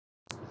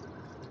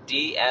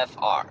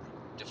DFR,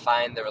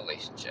 define the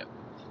relationship.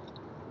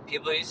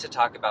 People used to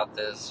talk about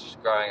this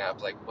growing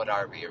up, like, what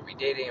are we? Are we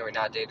dating? Are we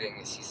not dating?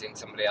 Is he seeing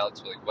somebody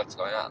else? Like, what's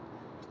going on?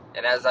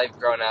 And as I've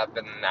grown up,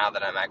 and now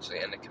that I'm actually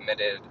in a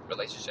committed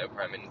relationship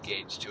where I'm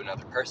engaged to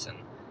another person,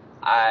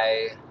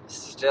 I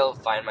still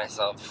find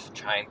myself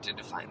trying to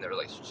define the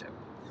relationship.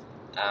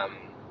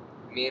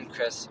 Me and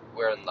Chris,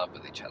 we're in love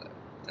with each other,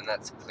 and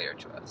that's clear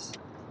to us.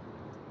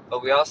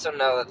 But we also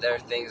know that there are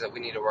things that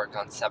we need to work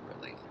on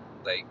separately,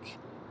 like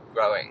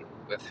growing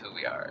with who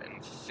we are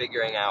and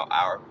figuring out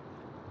our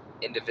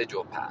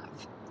individual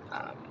path,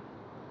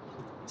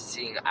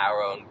 seeing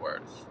our own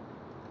worth,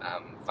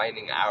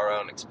 finding our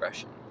own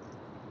expression.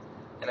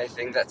 And I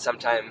think that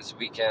sometimes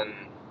we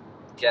can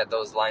get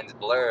those lines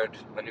blurred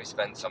when we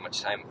spend so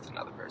much time with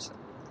another person,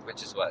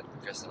 which is what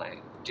Chris and I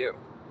do.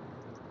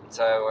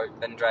 So I've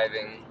been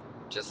driving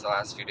just the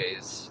last few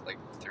days, like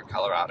through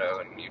Colorado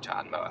and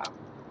Utah and Moab,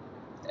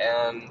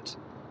 and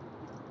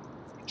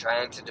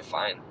trying to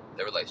define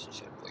the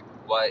relationship, like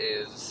what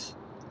is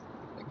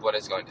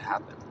going to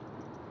happen.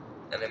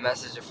 And I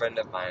messaged a friend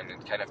of mine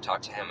and kind of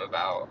talked to him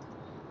about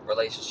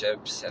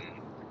relationships and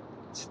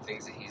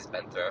things that he's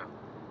been through.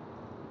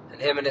 And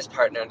him and his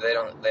partner, they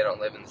don't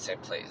live in the same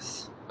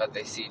place, but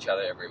they see each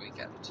other every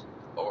weekend,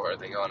 or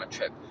they go on a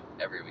trip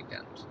every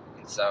weekend.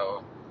 And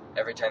so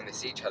every time they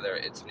see each other,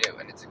 it's new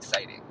and it's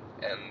exciting,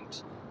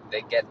 and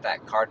they get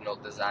that cardinal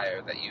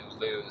desire that you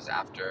lose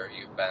after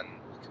you've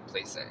been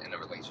complacent in a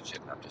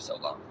relationship after so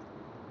long.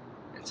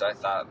 And so I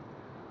thought,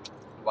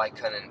 why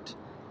couldn't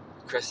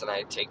Chris and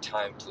I take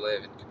time to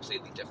live in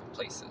completely different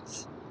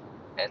places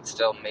and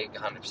still make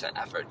 100%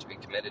 effort to be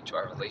committed to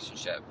our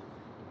relationship,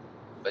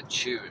 but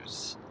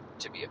choose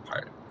to be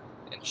apart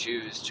and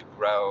choose to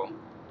grow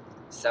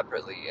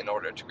separately in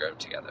order to grow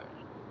together?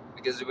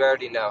 Because we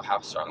already know how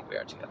strong we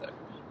are together.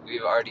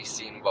 We've already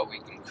seen what we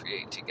can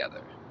create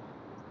together.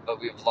 But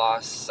we've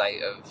lost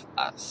sight of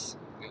us.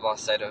 We've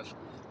lost sight of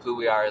who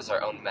we are as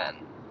our own men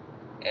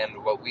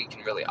and what we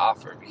can really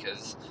offer,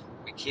 because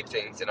we keep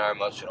things in our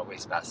emotional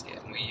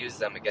wastebasket and we use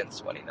them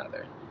against one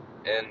another.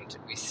 And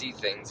we see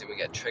things and we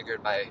get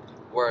triggered by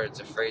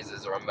words or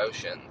phrases or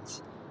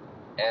emotions,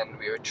 and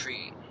we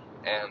retreat,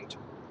 and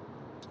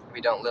we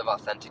don't live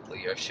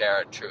authentically or share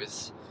our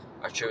truest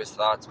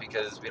thoughts,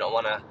 because we don't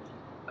want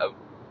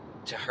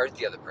to hurt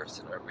the other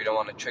person, or we don't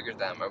want to trigger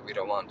them, or we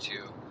don't want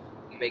to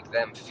make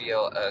them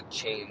feel a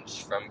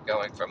change from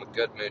going from a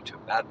good mood to a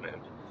bad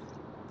mood.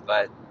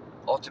 But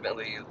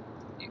ultimately,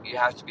 you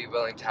have to be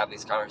willing to have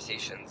these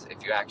conversations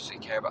if you actually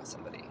care about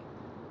somebody.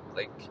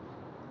 Like,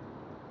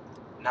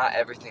 not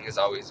everything is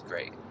always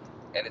great,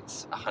 and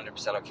it's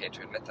 100% okay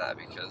to admit that,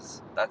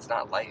 because that's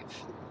not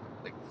life.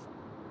 Like,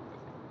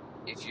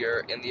 if you're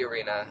in the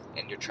arena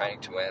and you're trying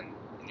to win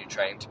and you're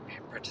trying to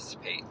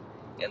participate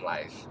in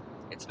life,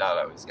 it's not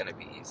always going to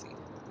be easy.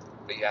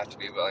 But you have to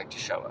be willing to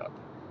show up,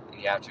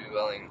 and you have to be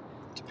willing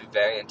to be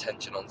very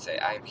intentional and say,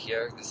 I'm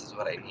here, this is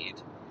what I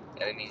need,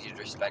 and I need you to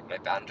respect my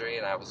boundary,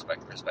 and I will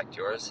respect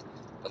yours,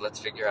 but let's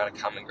figure out a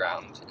common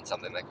ground and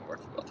something that can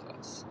work for both of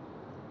us.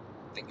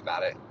 Think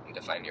about it and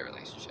define your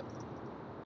relationship.